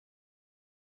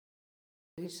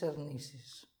3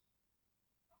 αρνήσεις.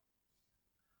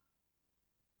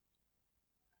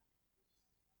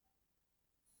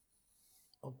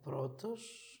 Ο πρώτος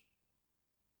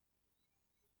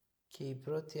και η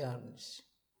πρώτη άρνηση.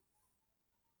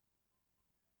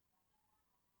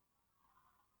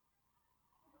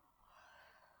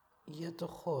 Για το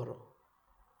χώρο.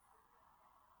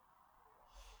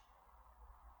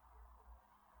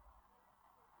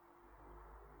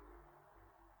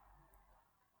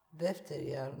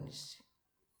 Δεύτερη άρνηση.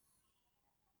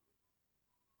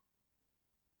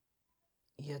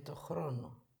 Για το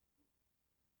χρόνο.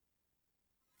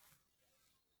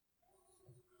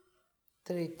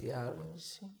 Τρίτη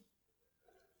άρνηση.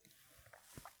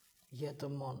 Για το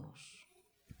μόνος.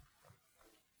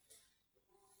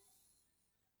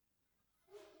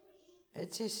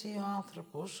 Έτσι εσύ ο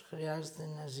άνθρωπος χρειάζεται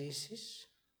να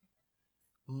ζήσεις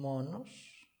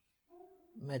μόνος,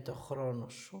 με το χρόνο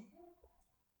σου,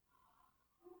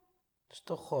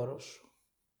 στο χώρο σου.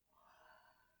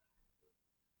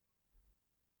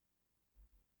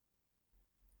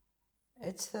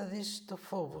 Έτσι θα δεις το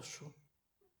φόβο σου.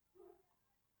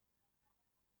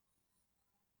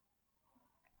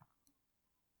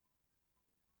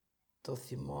 Το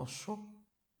θυμό σου.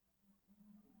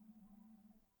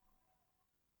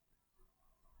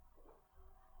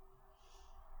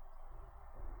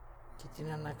 Και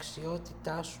την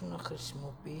αναξιότητά σου να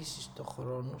χρησιμοποιήσεις το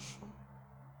χρόνο σου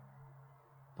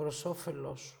προς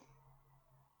όφελός σου.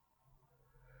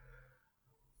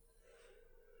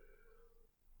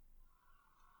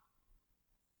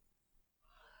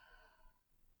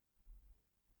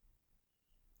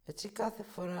 Έτσι κάθε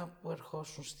φορά που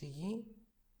ερχόσουν στη γη,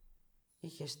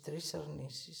 είχες 3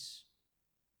 αρνήσεις.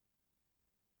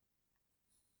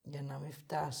 Για να μην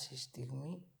φτάσει η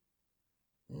στιγμή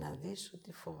να δεις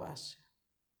ότι φοβάσαι.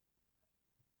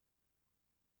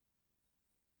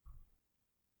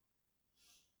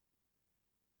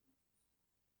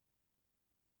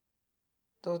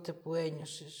 Τότε που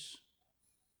ένιωσες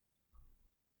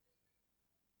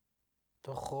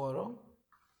το χώρο,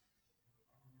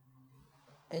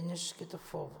 ένιωσες και το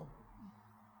φόβο.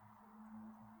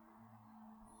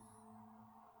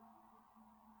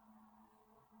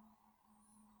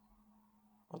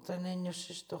 Όταν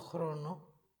ένιωσες το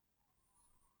χρόνο,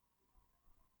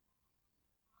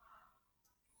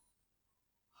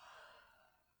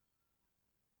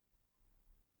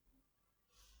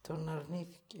 τον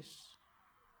αρνήθηκες.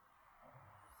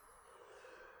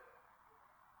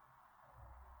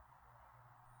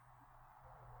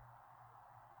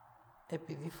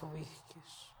 Επειδή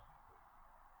φοβήθηκες.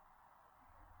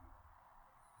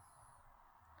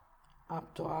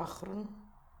 Από το άχρονο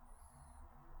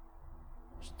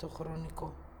στο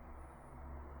χρονικό.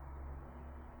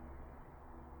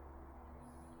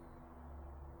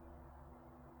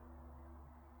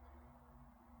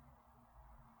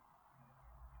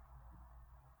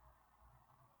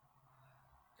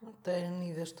 Και όταν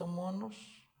είδες το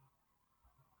μόνος,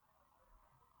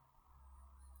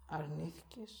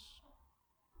 αρνήθηκες,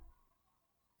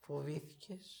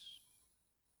 φοβήθηκες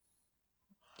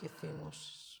και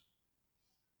θύμωσες.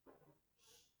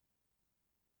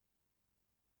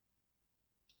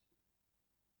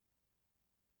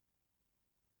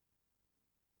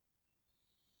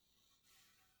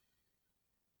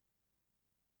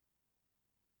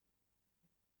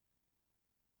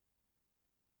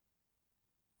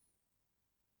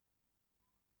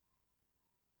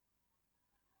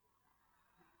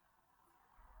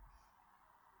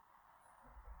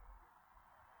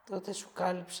 Τότε σου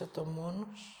κάλυψα το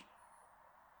μόνος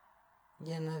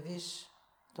για να δεις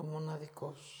το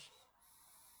μοναδικό σου.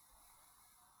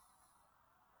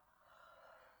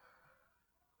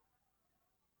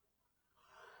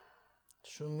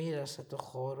 Σου μοίρασα το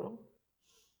χώρο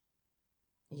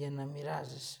για να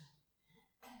μοιράζεσαι.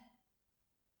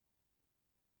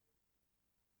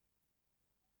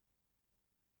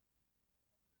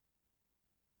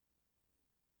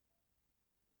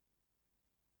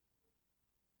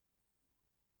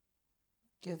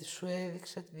 Και σου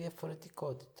έδειξα τη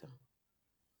διαφορετικότητα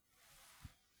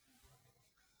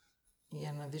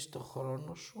για να δεις το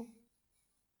χρόνο σου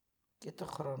και το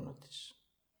χρόνο της.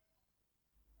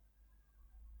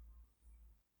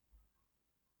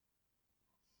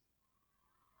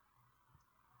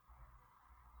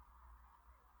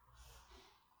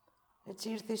 Έτσι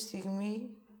ήρθε η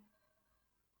στιγμή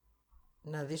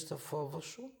να δεις το φόβο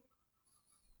σου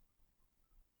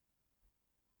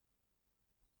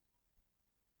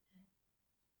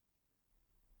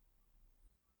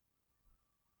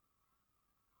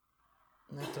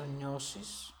να τον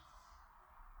νιώσεις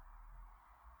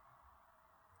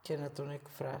και να τον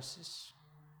εκφράσεις.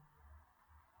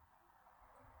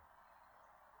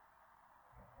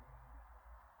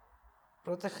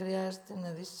 Πρώτα χρειάζεται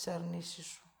να δεις τις αρνήσεις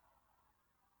σου.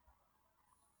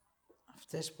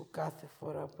 Αυτές που κάθε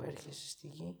φορά που έρχεσαι στη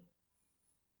γη,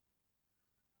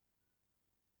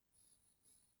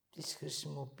 τις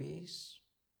χρησιμοποιείς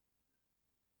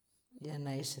για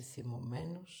να είσαι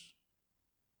θυμωμένος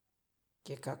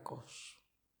και κακός.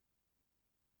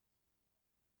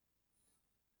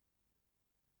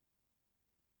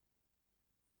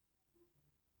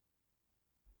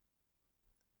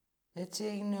 Έτσι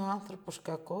έγινε ο άνθρωπος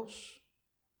κακός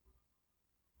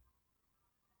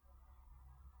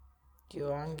και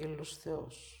ο άγγελος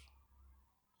Θεός.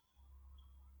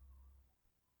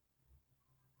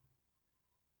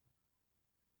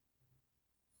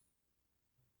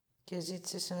 Και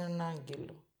ζήτησες έναν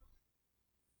άγγελο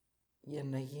για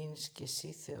να γίνεις κι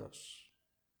εσύ Θεός.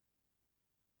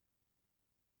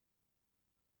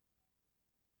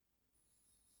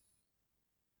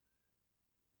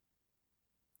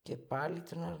 Και πάλι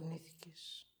τον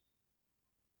αρνήθηκες.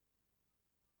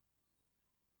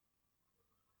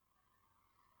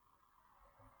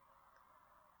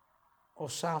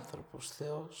 Ως άνθρωπος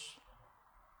Θεός,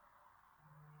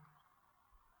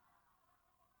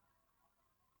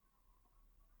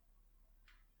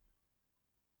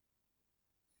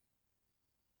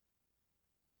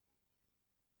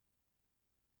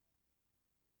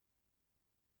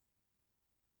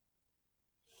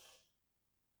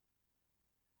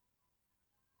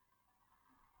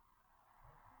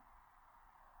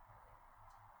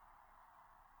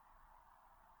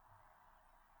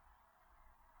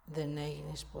 δεν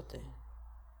έγινες ποτέ.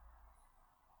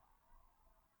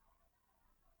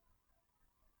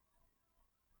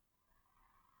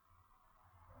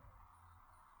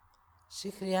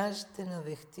 Εσύ χρειάζεται να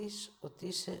δεχτείς ότι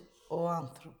είσαι ο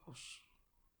άνθρωπος.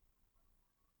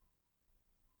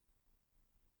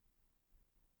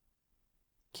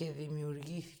 Και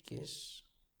δημιουργήθηκες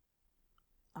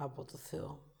από το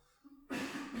Θεό.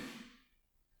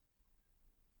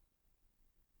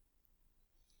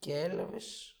 Και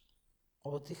έλαβες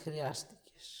ό,τι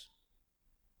χρειάστηκες.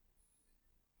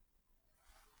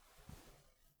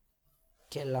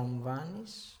 Και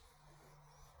λαμβάνεις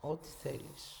ό,τι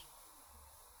θέλεις.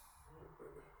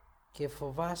 Και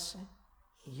φοβάσαι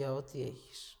για ό,τι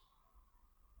έχεις.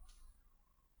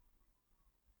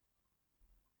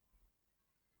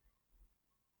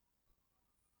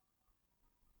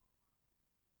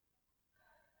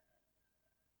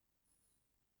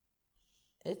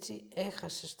 Έτσι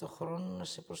έχασες το χρόνο να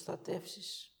σε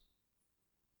προστατεύσεις.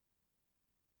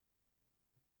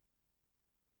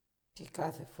 Και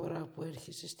κάθε φορά που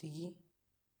έρχεσαι στη γη,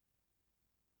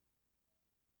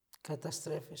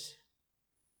 καταστρέφεσαι.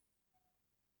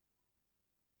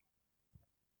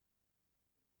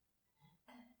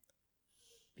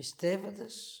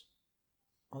 Πιστεύοντας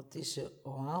ότι είσαι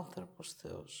ο άνθρωπος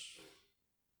Θεός,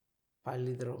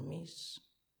 παλιδρομείς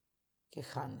και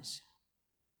χάνεσαι.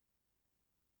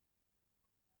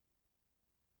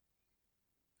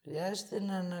 Χρειάζεται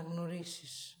να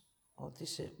αναγνωρίσεις ότι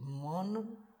είσαι μόνο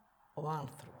ο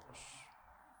άνθρωπος.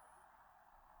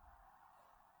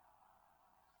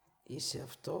 Είσαι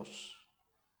αυτός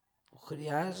που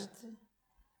χρειάζεται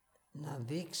να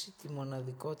δείξει τη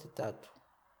μοναδικότητά του.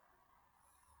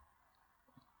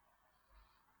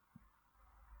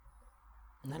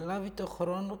 Να λάβει το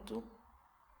χρόνο του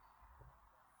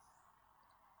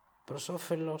προς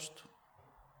όφελός του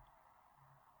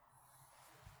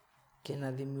και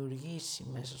να δημιουργήσει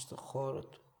μέσα στο χώρο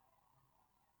του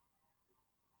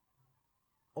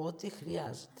ό,τι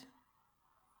χρειάζεται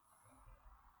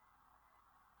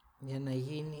για να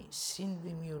γίνει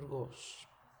συνδημιουργός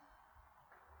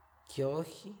και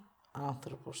όχι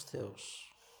άνθρωπος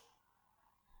Θεός.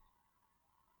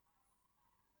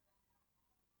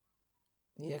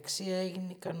 Η αξία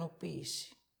έγινε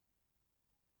ικανοποίηση.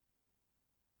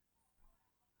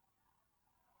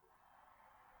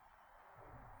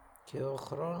 Και ο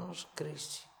χρόνος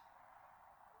κρίση.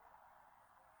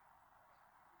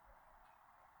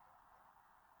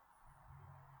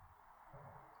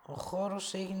 Ο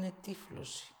χώρος έγινε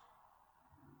τύφλωση.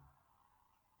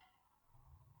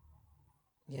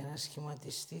 Για να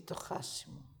σχηματιστεί το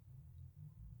χάσιμο.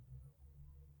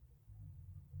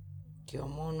 Και ο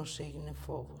μόνος έγινε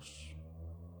φόβος.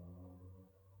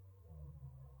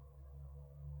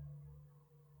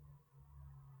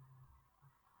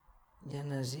 Για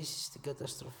να ζήσεις την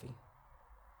καταστροφή.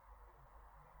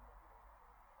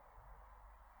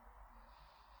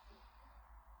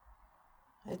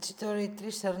 Έτσι τώρα οι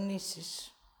τρεις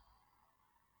αρνήσεις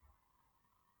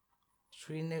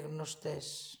σου είναι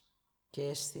γνωστές και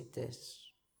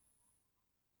αισθητές.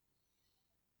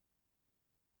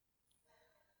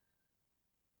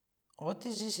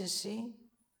 Ό,τι ζεις εσύ,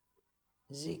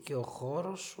 ζει και ο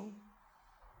χώρος σου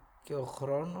και ο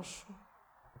χρόνος σου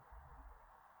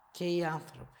και οι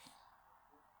άνθρωποι.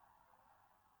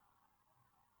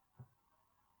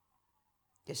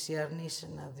 Και εσύ αρνείσαι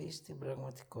να δεις την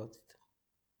πραγματικότητα.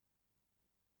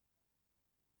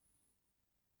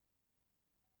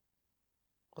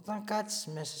 Όταν κάτσεις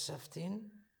μέσα σε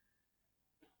αυτήν,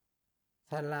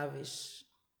 θα λάβεις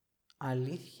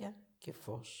αλήθεια και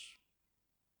φως.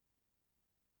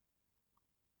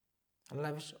 Θα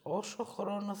λάβεις όσο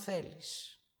χρόνο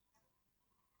θέλεις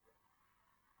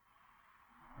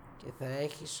και θα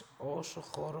έχεις όσο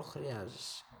χώρο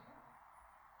χρειάζεσαι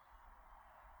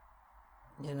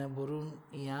για να μπορούν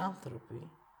οι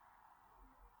άνθρωποι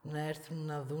να έρθουν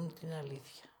να δουν την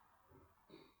αλήθεια.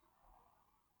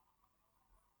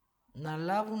 Να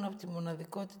λάβουν από τη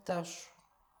μοναδικότητά σου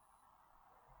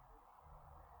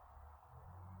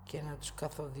και να τους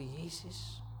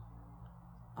καθοδηγήσεις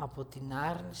από την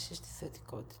άρνηση στη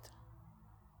θετικότητα.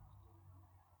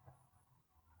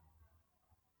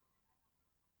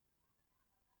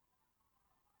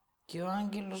 Και ο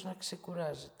άγγελος να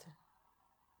ξεκουράζεται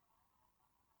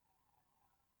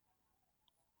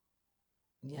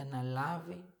για να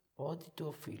λάβει ό,τι του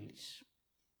οφείλεις.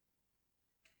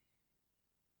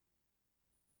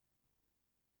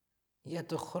 Για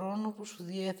το χρόνο που σου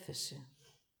διέθεσε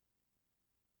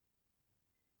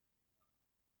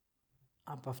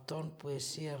από αυτόν που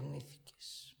εσύ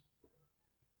αρνήθηκες.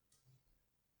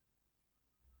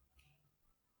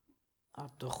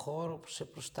 Από το χώρο που σε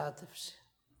προστάτευσε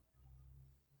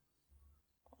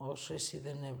όσο εσύ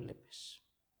δεν έβλεπες.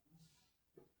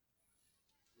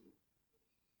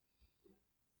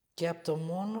 Και από το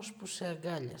μόνος που σε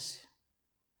αγκάλιασε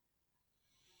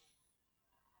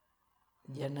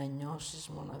για να νιώσεις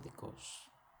μοναδικός.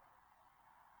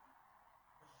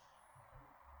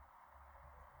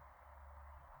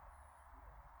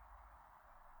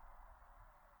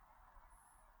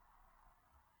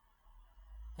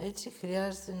 Έτσι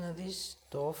χρειάζεται να δεις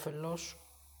το όφελό σου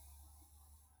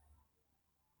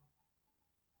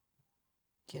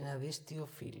και να δεις τι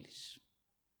οφείλεις.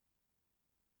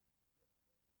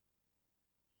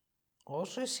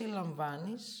 Όσο εσύ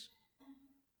λαμβάνεις,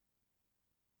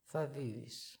 θα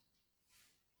δίδεις.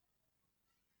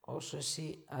 Όσο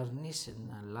εσύ αρνείσαι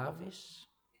να λάβεις,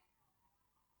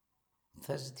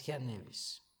 θα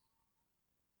ζητιανεύεις.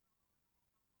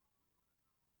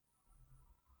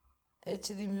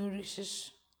 Έτσι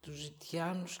δημιούργησες τους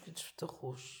ζητιάνους και τους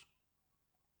φτωχούς.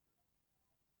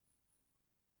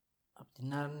 Απ'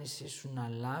 την άρνησή σου να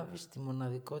λάβεις τη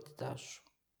μοναδικότητά σου.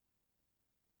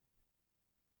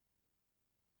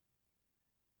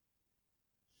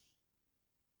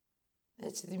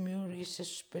 Έτσι δημιούργησες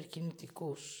τους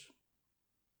υπερκινητικούς,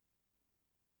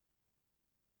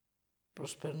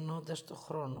 προσπερνώντας το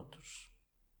χρόνο τους.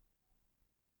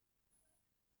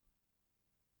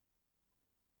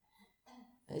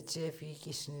 Έτσι έφυγε και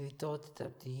η συνειδητότητα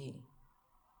από τη γη,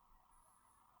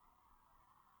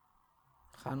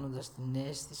 χάνοντας την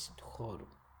αίσθηση του χώρου.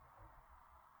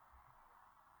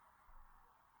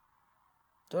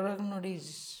 Τώρα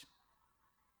γνωρίζεις.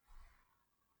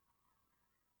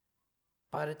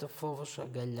 Πάρε το φόβο σου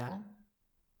αγκαλιά,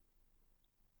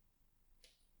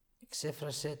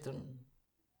 εξέφρασέ τον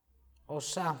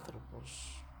ως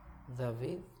άνθρωπος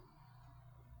Δαβίδ,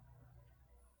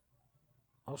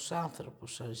 ως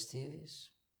άνθρωπος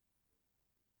Αριστίδης,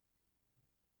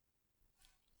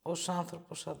 ως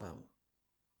άνθρωπος Αδάμ.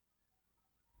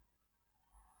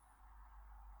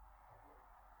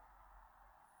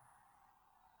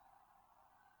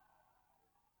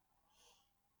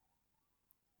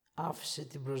 Άφησε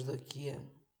την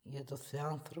προσδοκία για το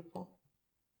θεάνθρωπο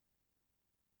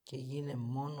και γίνε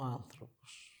μόνο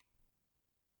άνθρωπος.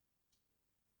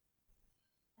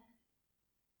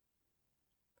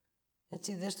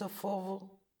 Έτσι δες το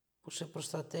φόβο που σε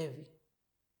προστατεύει.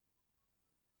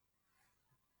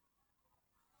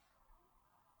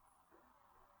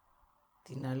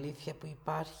 Την αλήθεια που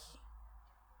υπάρχει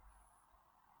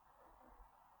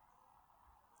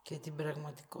και την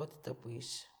πραγματικότητα που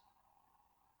είσαι.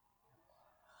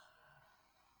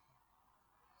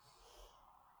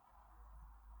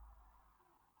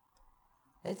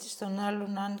 Έτσι στον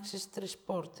άλλον άνοιξες 3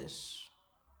 πόρτες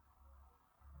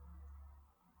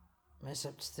μέσα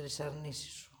από τις 3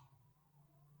 αρνήσεις σου.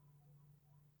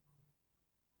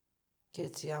 Και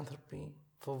έτσι οι άνθρωποι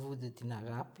φοβούνται την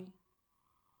αγάπη,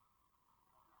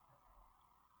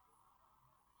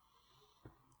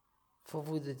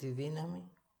 φοβούνται τη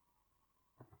δύναμη,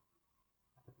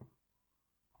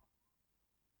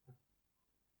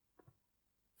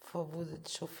 φοβούνται τη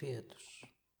σοφία τους.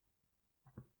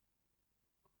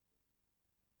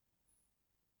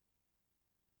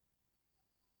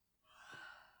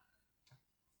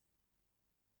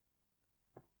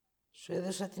 Σου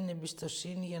έδωσα την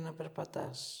εμπιστοσύνη για να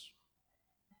περπατάς.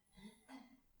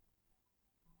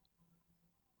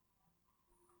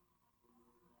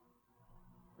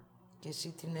 Και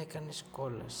εσύ την έκανες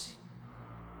κόλαση.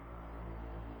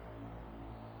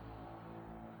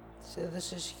 Της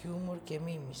έδωσες χιούμορ και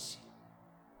μίμηση.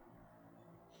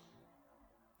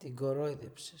 Την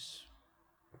κορόιδεψες.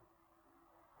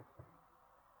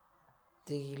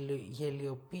 Τη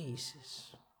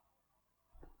γελιοποίησες.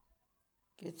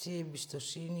 Και έτσι η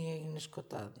εμπιστοσύνη έγινε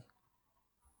σκοτάδι.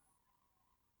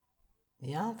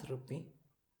 Οι άνθρωποι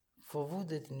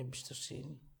φοβούνται την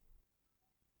εμπιστοσύνη.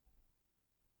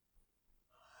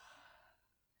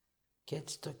 Και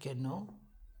έτσι το κενό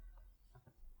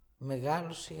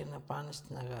μεγάλωσε για να πάνε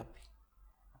στην αγάπη.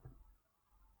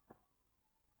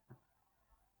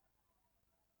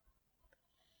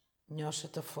 Νιώσε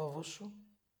το φόβο σου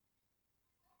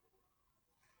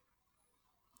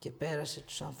και πέρασε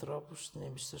τους ανθρώπους στην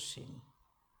εμπιστοσύνη.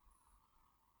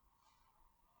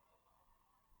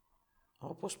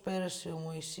 Όπως πέρασε ο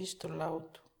Μωυσής στο λαό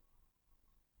του.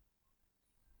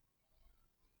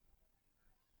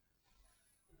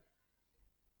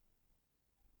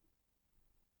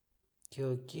 Και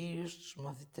ο Κύριος τους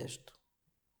μαθητές του.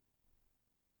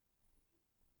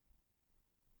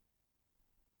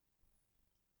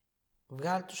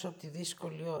 Βγάλ' τους από τη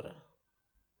δύσκολη ώρα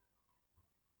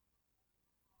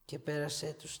και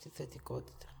πέρασέ τους στη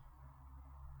θετικότητα.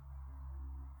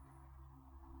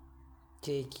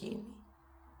 Και εκείνοι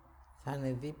θα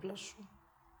είναι δίπλα σου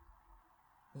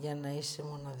για να είσαι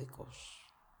μοναδικός.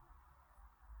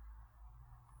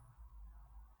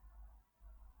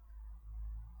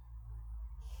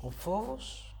 Ο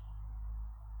φόβος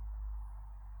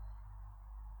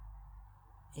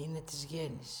είναι της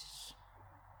γέννησης.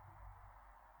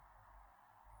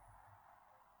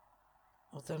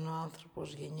 Όταν ο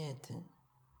άνθρωπος γεννιέται,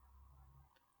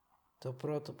 το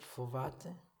πρώτο που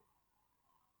φοβάται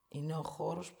είναι ο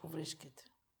χώρος που βρίσκεται,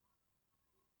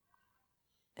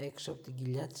 έξω από την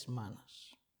κοιλιά της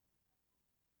μάνας.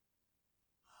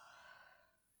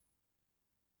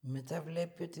 Μετά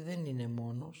βλέπει ότι δεν είναι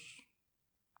μόνος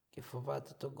και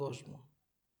φοβάται τον κόσμο.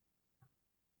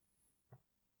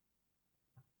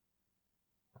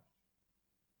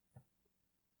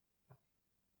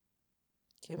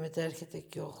 Και μετά έρχεται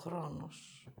και ο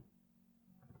χρόνος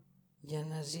για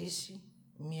να ζήσει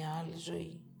μια άλλη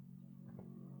ζωή.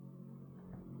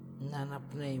 Να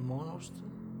αναπνέει μόνος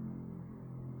του,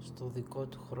 στο δικό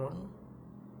του χρόνο,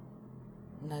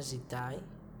 να ζητάει,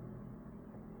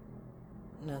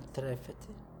 να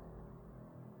τρέφεται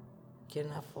και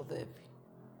να αφοδεύει.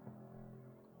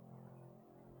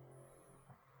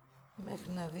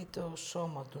 Μέχρι να δει το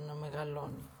σώμα του να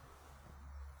μεγαλώνει.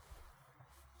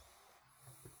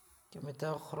 Και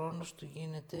μετά ο χρόνος του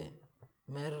γίνεται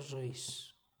μέρος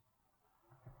ζωής.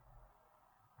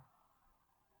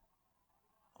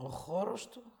 Ο χώρος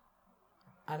του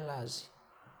αλλάζει.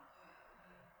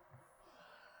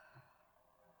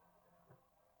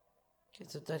 Και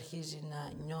τότε αρχίζει να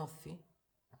νιώθει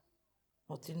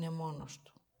ότι είναι μόνος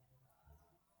του.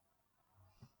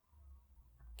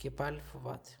 Και πάλι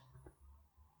φοβάται.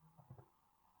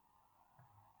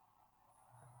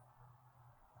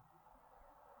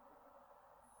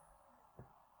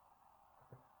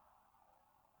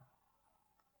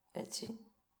 Έτσι,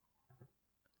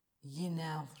 γίνε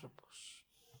άνθρωπος,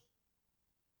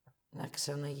 να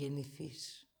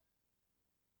ξαναγεννηθείς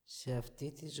σε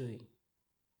αυτή τη ζωή.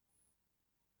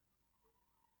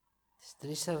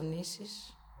 Τις 3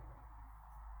 αρνήσεις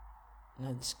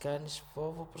να τις κάνεις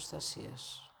φόβο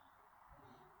προστασίας.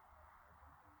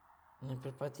 Να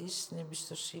περπατήσεις στην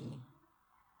εμπιστοσύνη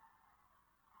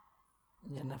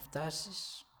για να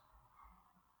φτάσεις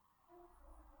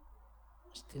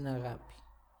στην αγάπη.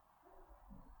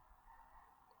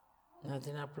 Να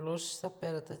την απλώσεις στα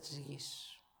πέρατα της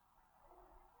γης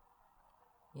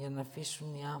για να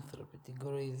αφήσουν οι άνθρωποι την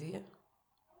κοροϊδία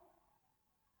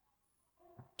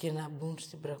και να μπουν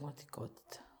στην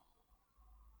πραγματικότητα.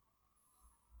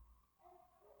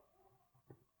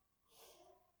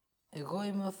 Εγώ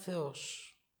είμαι ο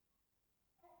Θεός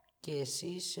και εσύ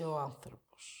είσαι ο άνθρωπος.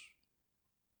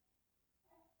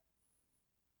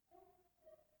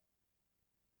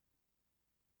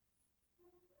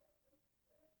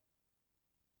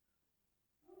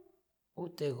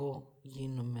 Ούτε εγώ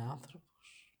γίνομαι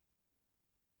άνθρωπος,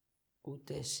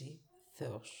 ούτε εσύ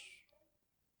Θεός.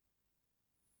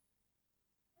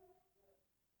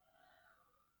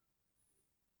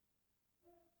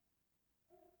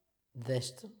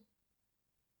 Δες το,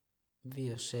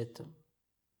 βίωσέ το,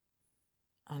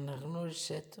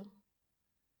 αναγνώρισέ το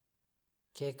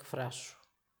και εκφράσου.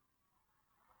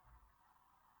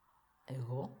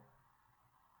 Εγώ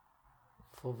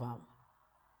φοβάμαι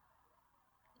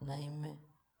να είμαι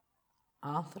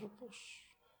άνθρωπος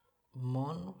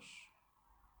μόνος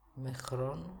με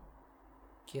χρόνο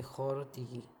και χώρο τη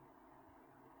γη.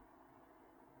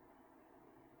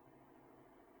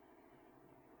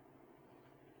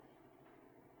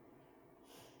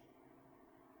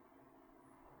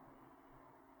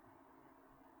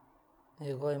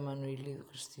 Εγώ, Εμμανουηλίδου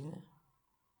Χριστίνα,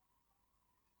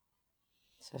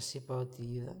 σας είπα ότι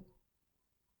είδα,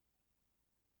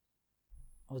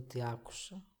 ότι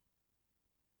άκουσα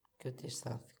και ότι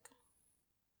αισθάνθηκα.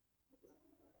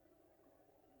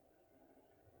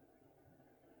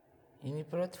 Είναι η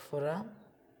πρώτη φορά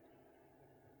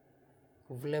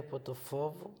που βλέπω το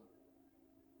φόβο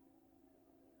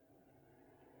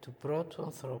του πρώτου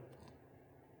ανθρώπου.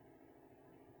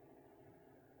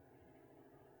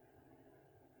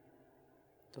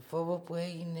 Το φόβο που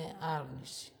έγινε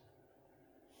άρνηση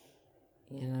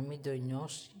για να μην το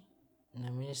νιώσει,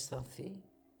 να μην αισθανθεί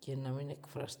και να μην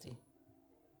εκφραστεί.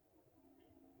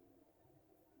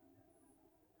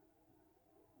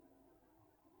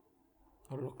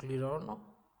 Ολοκληρώνω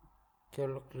και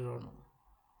ολοκληρώνω.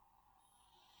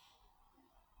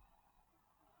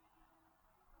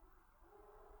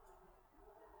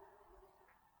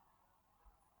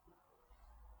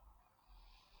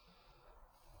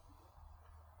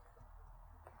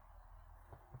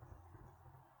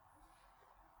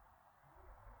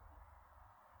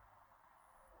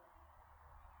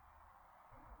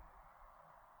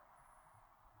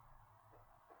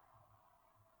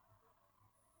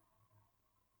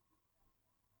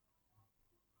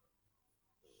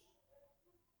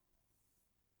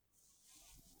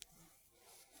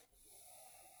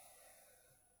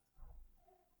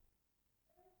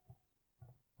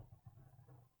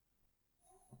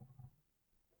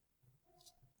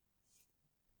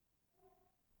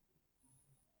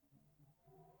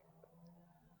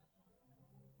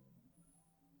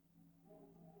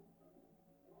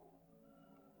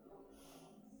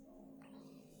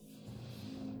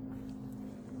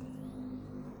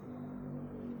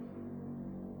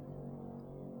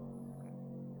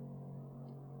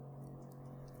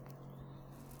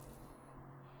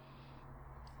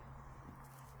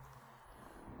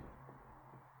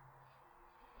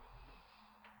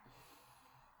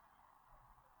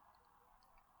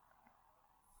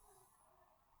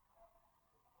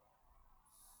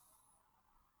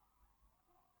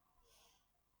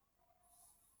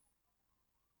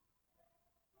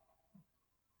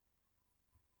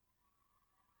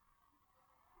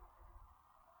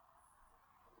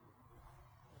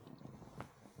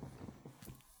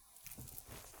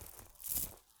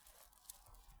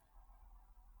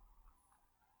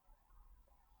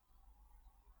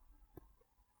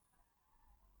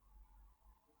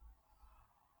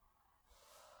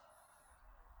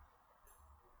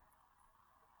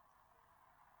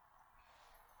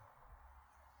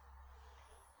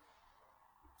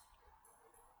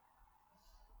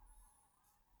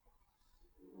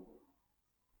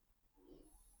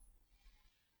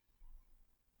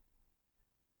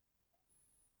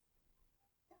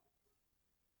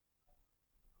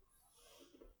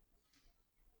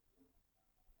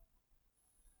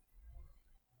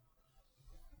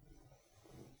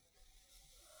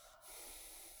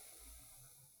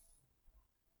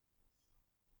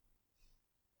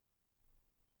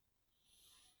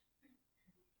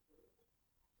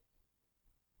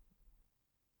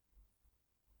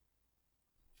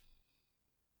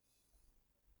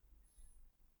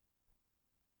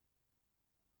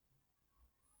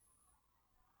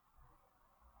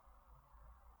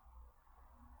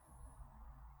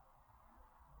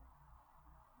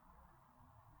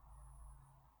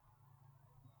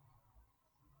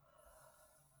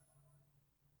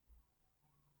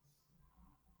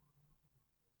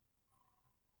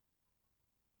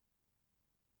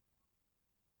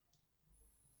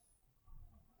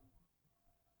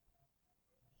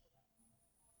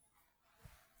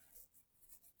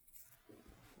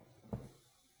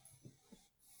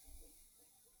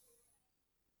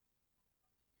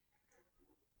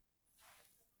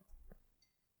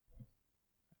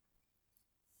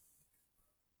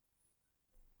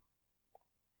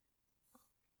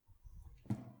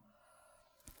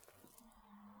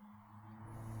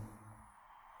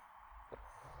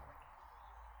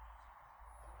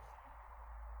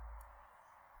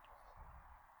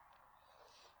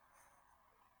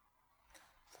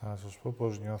 Θα σας πω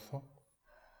πώς νιώθω.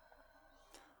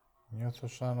 Νιώθω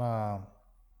σαν να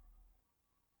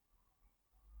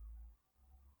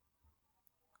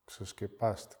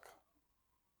ξεσκεπάστηκα.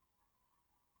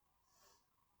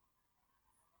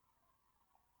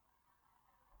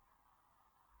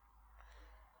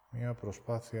 Μία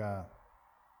προσπάθεια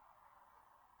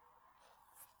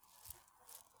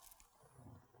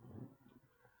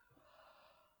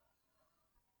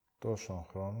τόσων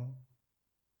χρόνων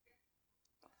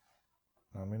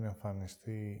να μην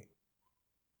εμφανιστεί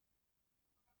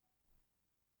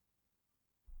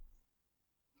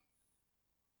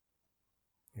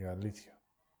η αλήθεια.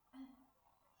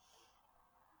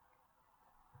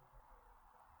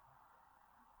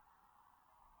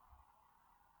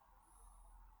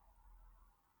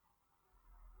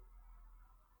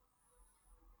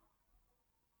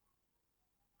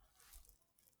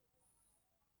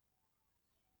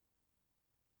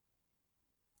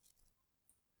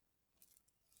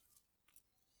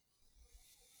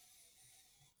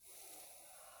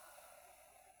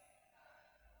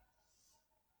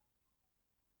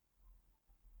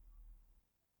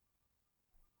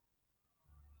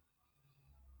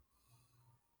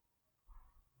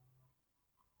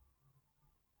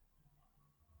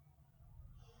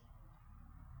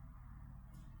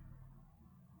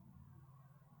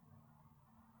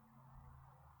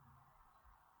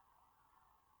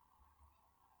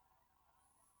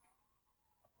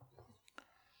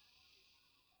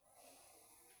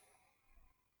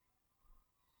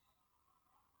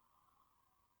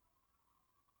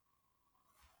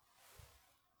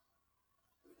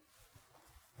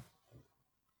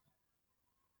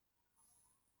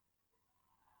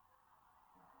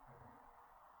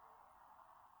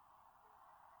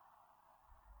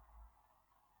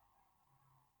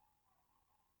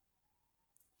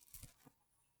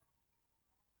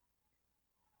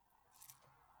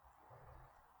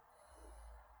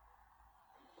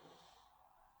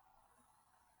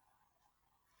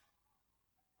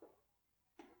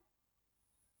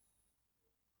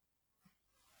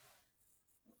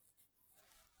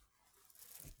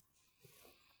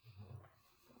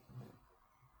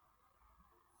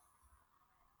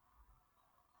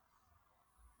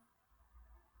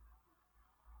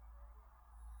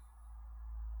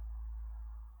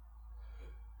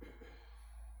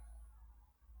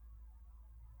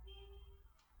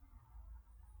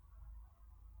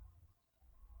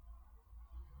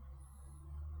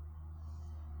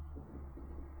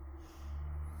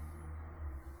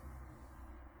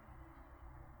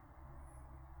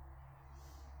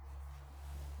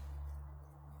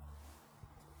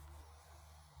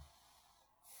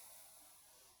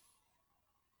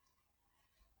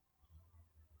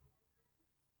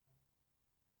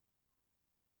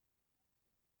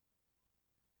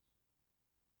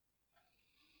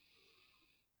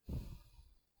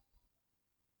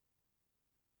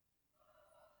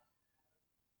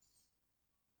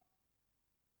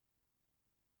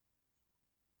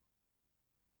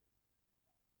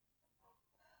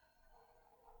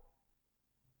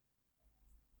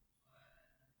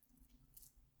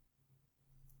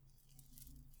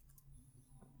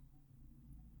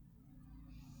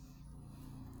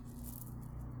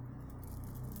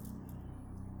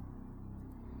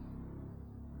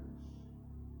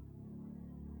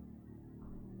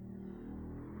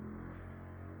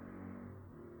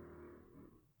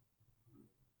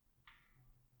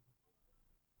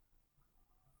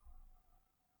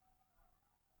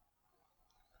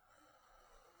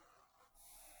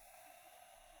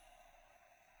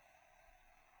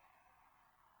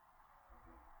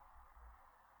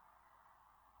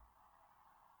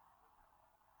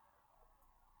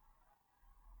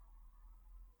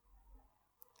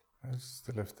 Έτσι, τις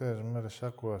τελευταίες μέρες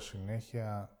άκουγα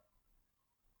συνέχεια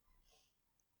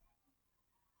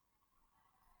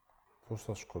πώς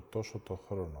θα σκοτώσω το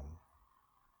χρόνο μου.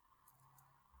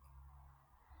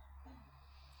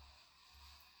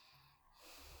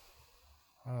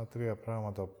 Άρα 3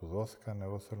 πράγματα που δόθηκαν,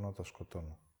 εγώ θέλω να τα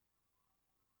σκοτώνω.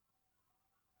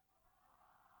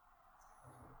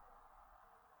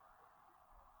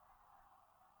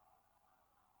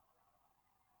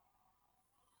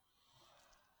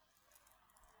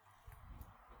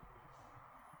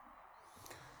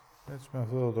 Έτσι, με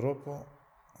αυτόν τον τρόπο,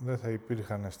 δεν θα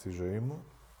υπήρχαν στη ζωή μου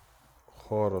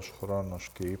χώρος, χρόνος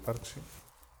και ύπαρξη.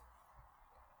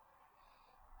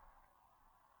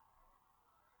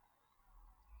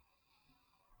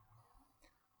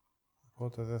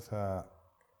 Οπότε δεν θα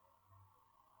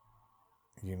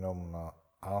γινόμουν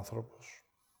άνθρωπος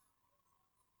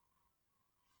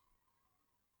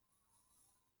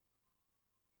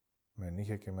με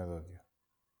νύχια και με δόντια.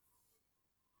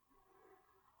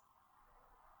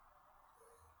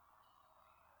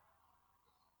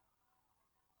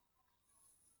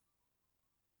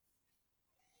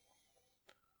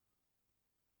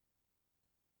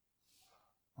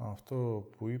 Αυτό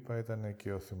που είπα ήταν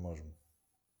και ο θυμός μου.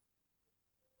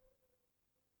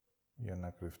 για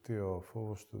να κρυφτεί ο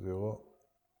φόβος του ότι εγώ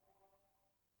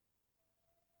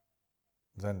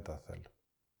δεν τα θέλω.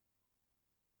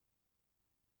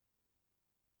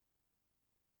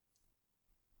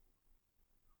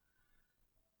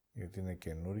 Γιατί είναι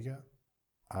καινούρια,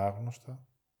 άγνωστα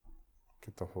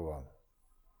και τα φοβάμαι.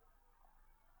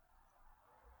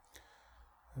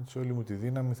 Έτσι όλη μου τη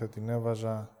δύναμη θα την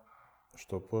έβαζα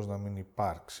στο πώς να μην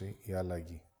υπάρξει η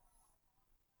αλλαγή.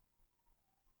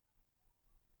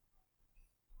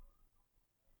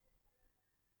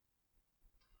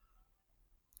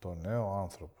 Το νέο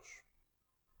άνθρωπος.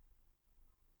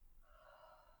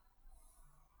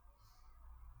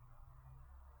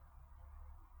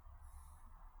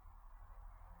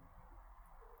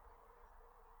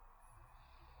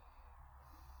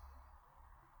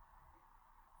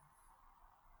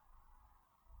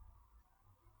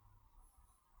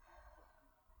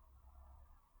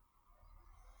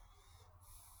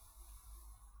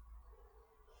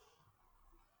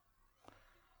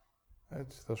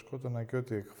 Έτσι θα σκότωνα και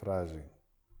ό,τι εκφράζει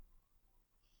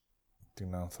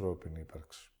την ανθρώπινη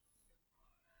ύπαρξη.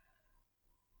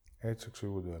 Έτσι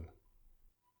εξηγούνται όλα.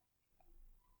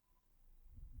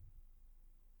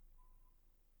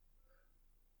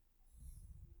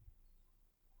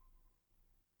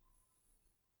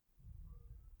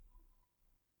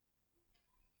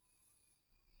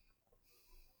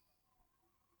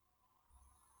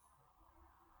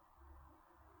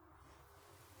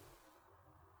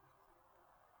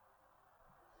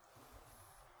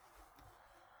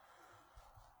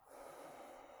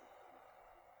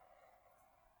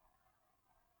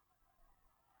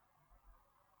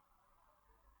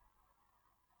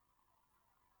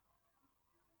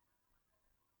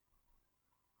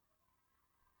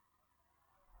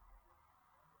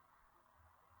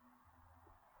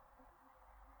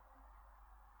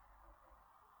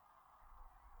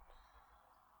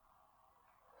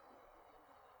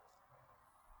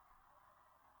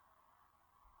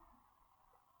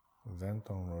 Δεν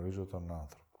τον γνωρίζω τον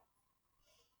άνθρωπο.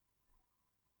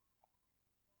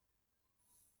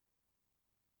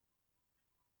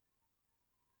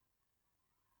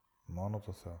 Μόνο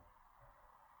το Θεό.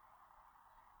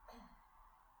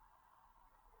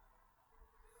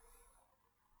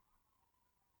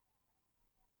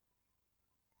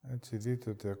 Έτσι δείτε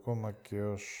ότι ακόμα και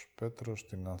ως Πέτρος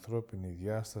την ανθρώπινη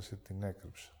διάσταση την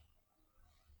έκρυψε.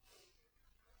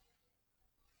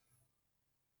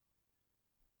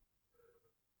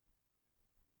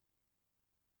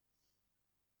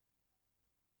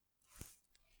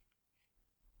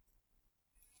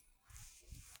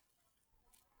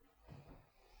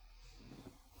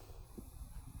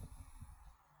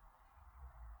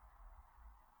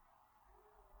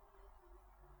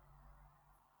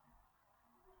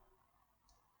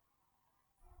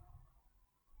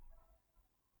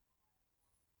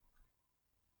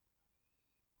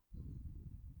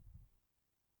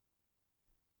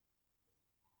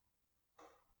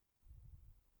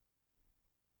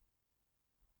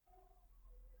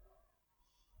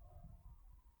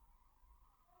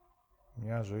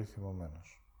 Μια ζωή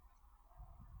θυμωμένος.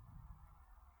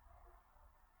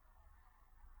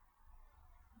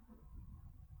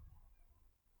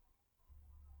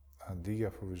 Αντί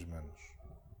για φοβισμένος.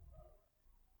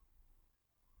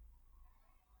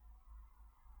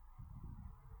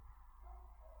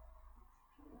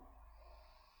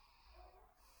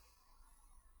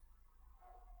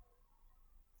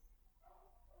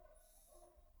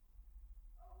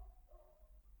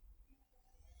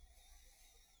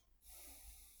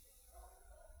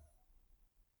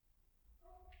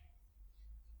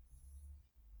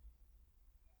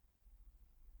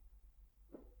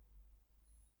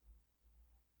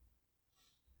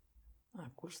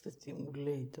 Ακούστε τι μου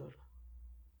λέει τώρα.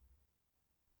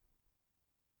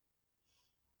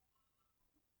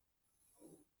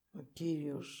 Ο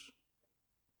Κύριος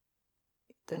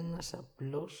ήταν ένας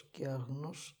απλός και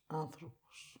αγνός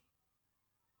άνθρωπος.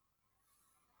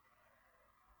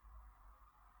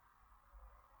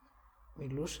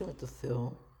 Μιλούσε με το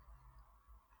Θεό,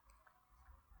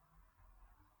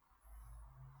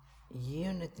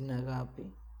 γείωνε την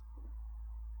αγάπη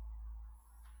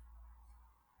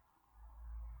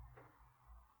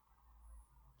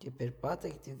και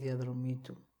περπάταγε τη διαδρομή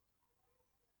του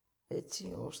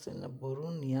έτσι ώστε να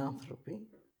μπορούν οι άνθρωποι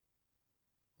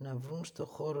να βρουν στο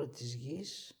χώρο της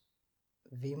γης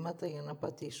βήματα για να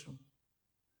πατήσουν.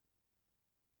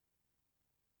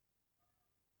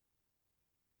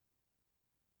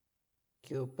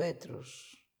 Και ο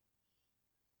Πέτρος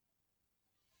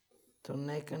τον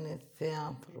έκανε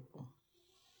θεάνθρωπο.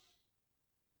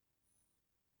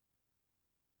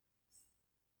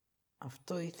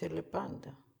 Αυτό ήθελε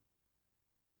πάντα.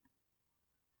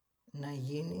 να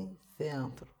γίνει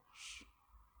θεάνθρωπος.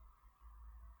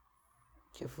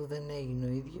 Και αφού δεν έγινε ο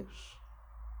ίδιος,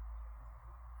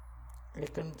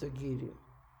 έκανε τον Κύριο.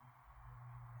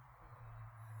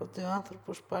 Οπότε ο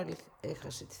άνθρωπος πάλι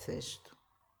έχασε τη θέση του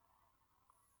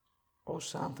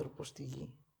ως άνθρωπος στη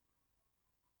γη.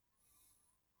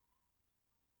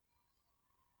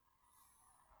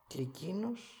 Και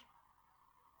εκείνος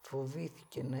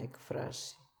φοβήθηκε να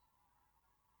εκφράσει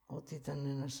ότι ήταν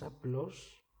ένας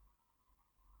απλός,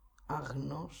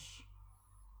 αγνός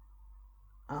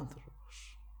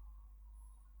άνθρωπος.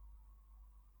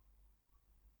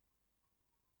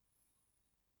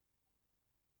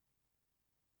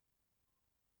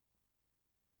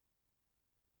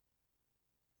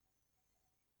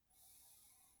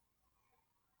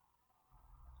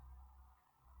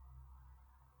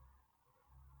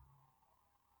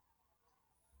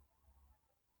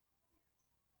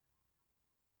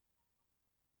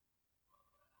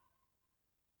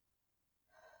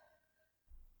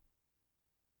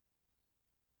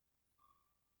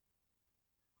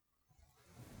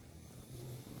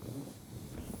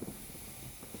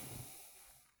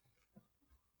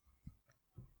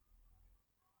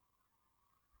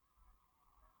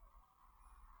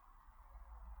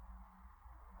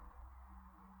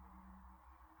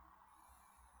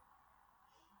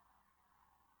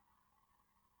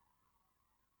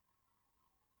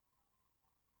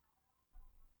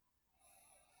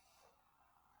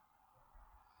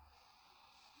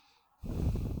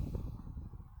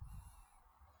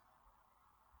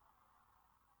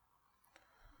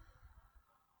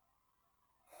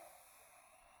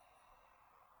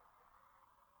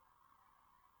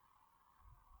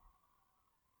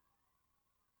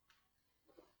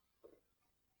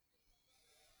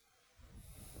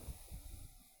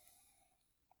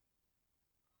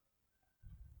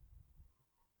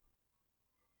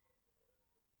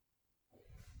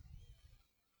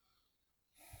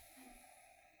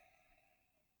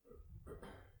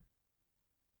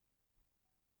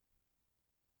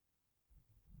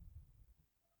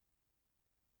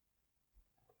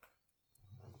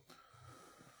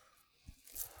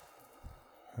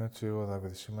 Έτσι εγώ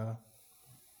Δαβίδ σήμερα.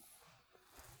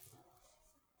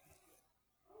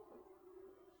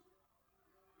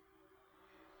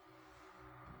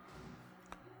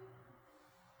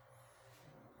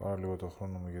 Πάρω λίγο το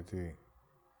χρόνο μου γιατί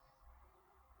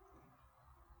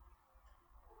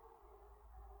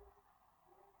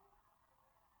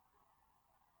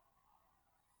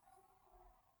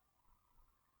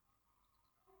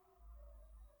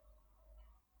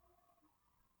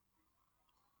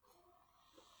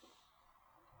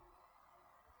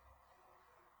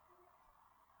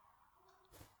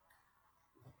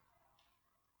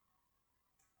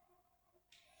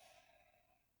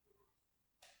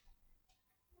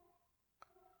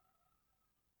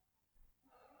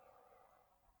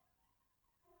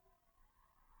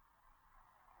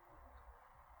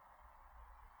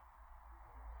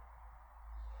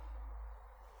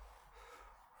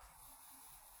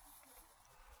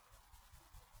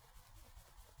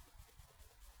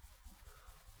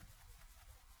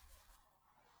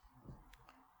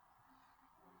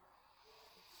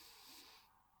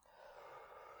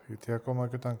γιατί ακόμα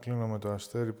και όταν κλείνω με το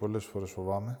αστέρι πολλές φορές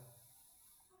φοβάμαι.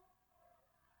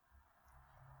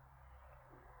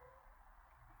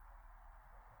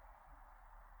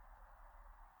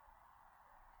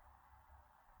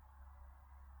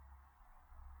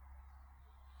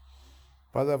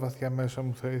 Πάντα βαθιά μέσα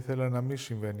μου θα ήθελα να μην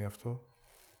συμβαίνει αυτό.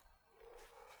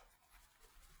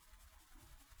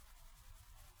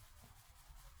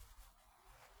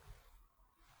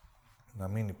 Να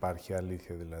μην υπάρχει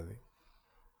αλήθεια δηλαδή.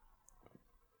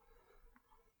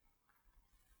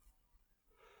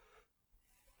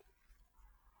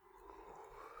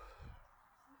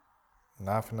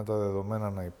 Να άφηνα τα δεδομένα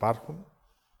να υπάρχουν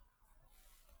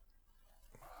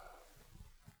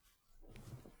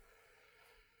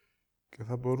και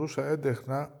θα μπορούσα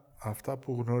έντεχνα αυτά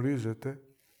που γνωρίζετε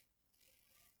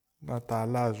να τα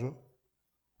αλλάζω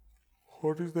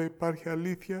χωρίς να υπάρχει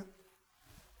αλήθεια.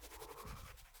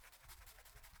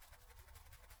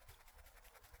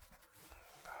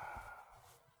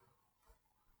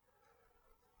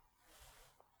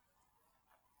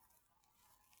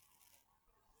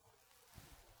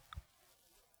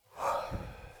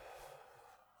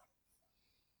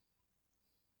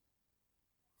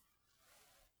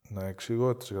 Να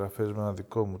εξηγώ τις γραφές με έναν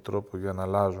δικό μου τρόπο για να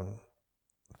αλλάζουν,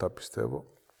 τα πιστεύω.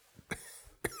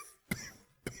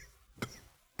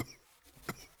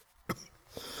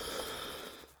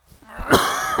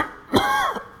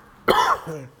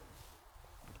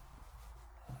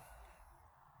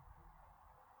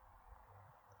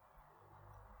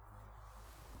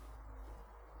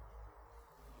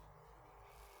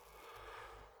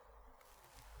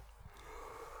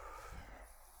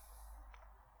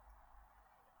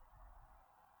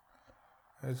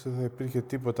 Έτσι δεν θα υπήρχε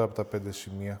τίποτα από τα 5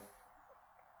 σημεία.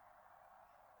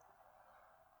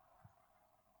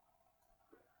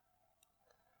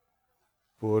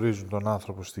 Που ορίζουν τον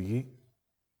άνθρωπο στη γη.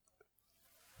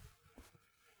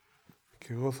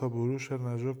 Και εγώ θα μπορούσα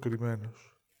να ζω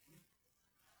κρυμμένος.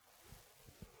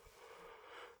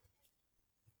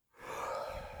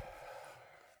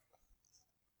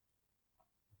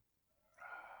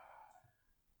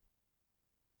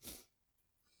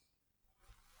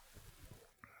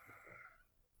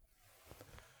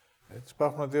 Έτσι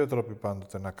υπάρχουν 2 τρόποι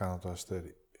πάντοτε να κάνω το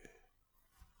αστέρι.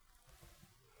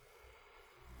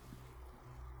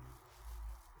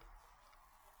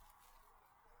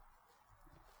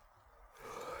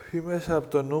 Ή μέσα από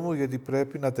το νου μου, γιατί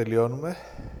πρέπει να τελειώνουμε.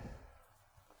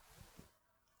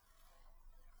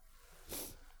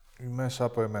 Ή μέσα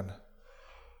από εμένα.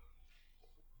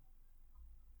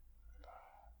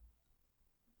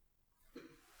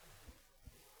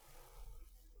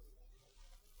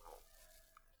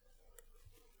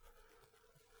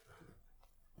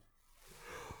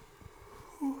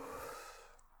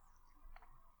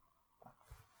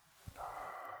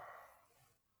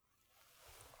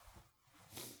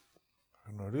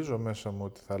 Γνωρίζω μέσα μου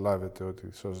ότι θα λάβετε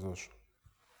ό,τι σας δώσω.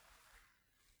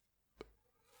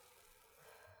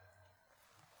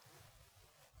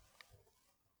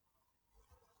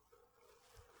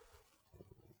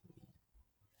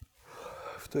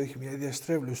 Αυτό έχει μια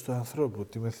διαστρέβλωση του ανθρώπου,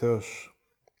 ότι είμαι Θεός.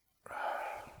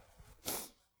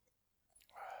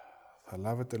 Θα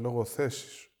λάβετε λόγω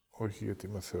θέσης, όχι γιατί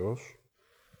είμαι Θεός.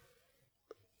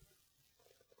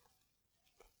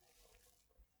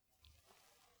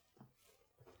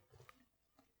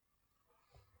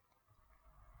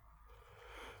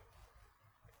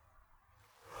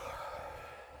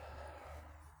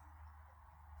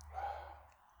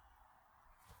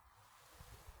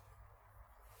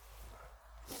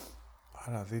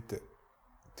 Να δείτε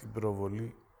την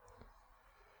προβολή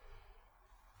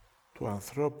του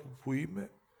ανθρώπου που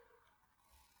είμαι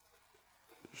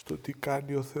στο τι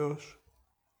κάνει ο Θεός.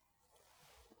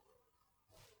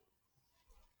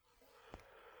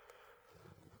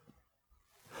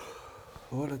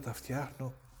 Όλα τα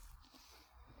φτιάχνω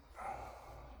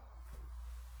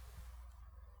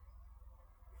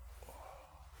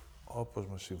όπως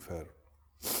με συμφέρουν.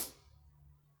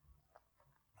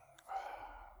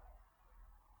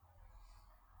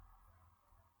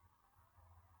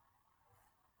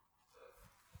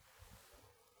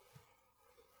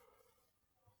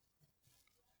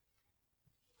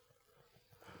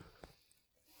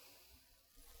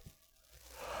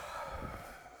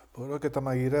 Μπορώ και τα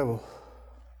μαγειρεύω.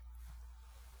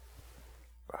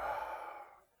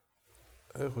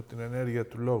 Έχω την ενέργεια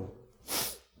του λόγου.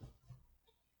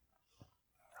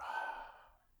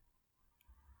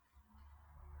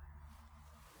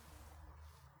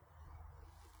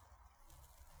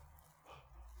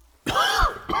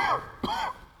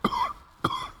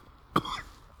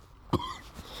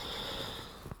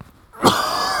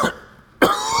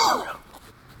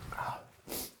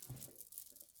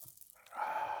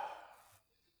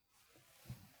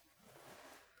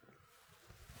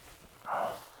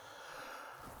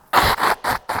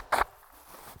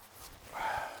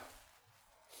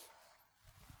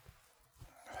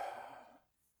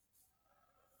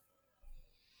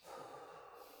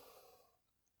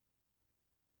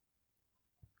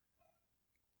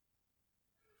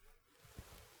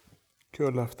 Και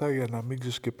όλα αυτά για να μην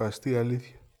ξεσκεπαστεί η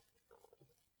αλήθεια.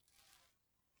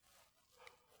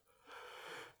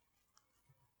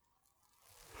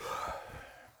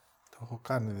 Το έχω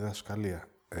κάνει διδασκαλία.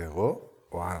 Εγώ,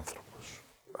 ο άνθρωπος.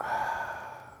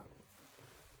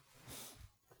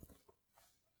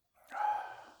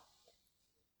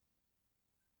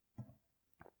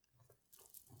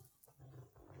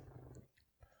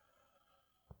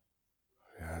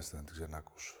 Χρειάζεται να την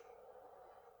ξανακούσω.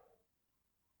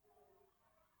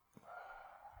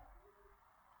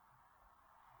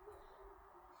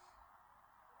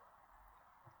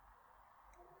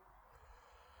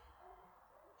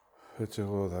 Έτσι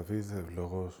εγώ, Δαβίδ,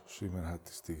 ευλογώ σήμερα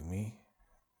τη στιγμή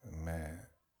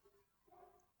με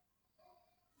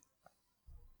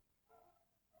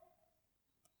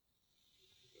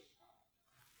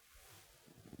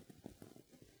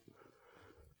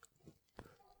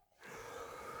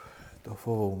το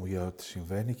φόβο μου για ό,τι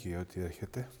συμβαίνει και για ό,τι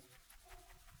έρχεται.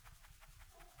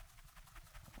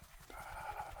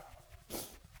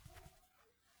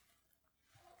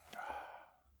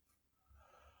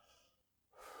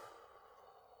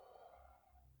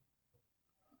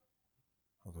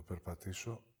 Να το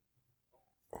περπατήσω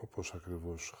όπως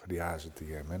ακριβώς χρειάζεται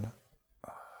για εμένα.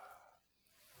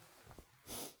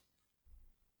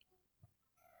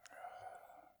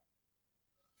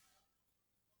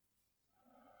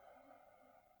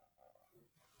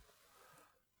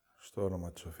 Στο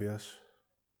όνομα της Σοφίας,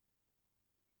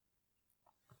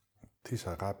 της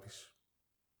αγάπης,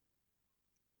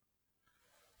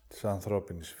 της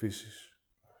ανθρώπινης φύσης,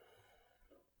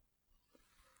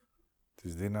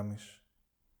 της δύναμης,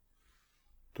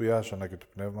 του Ιάσονα και του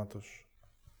Πνεύματος,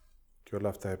 και όλα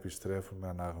αυτά επιστρέφουν με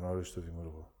αναγνώριση του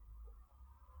Δημιουργού.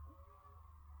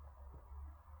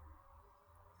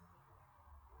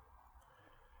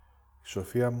 Η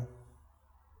σοφία μου,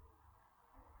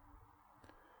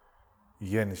 η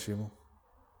γέννησή μου,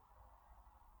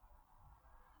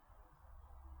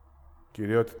 η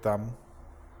κυριότητά μου,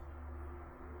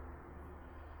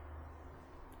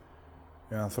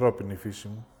 η ανθρώπινη φύση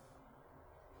μου,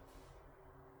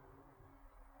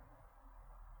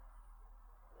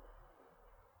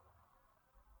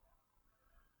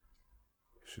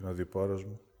 η συνοδοιπόρος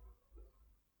μου,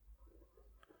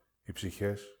 οι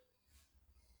ψυχές,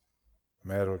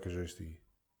 με έργο και ζωή στη γη.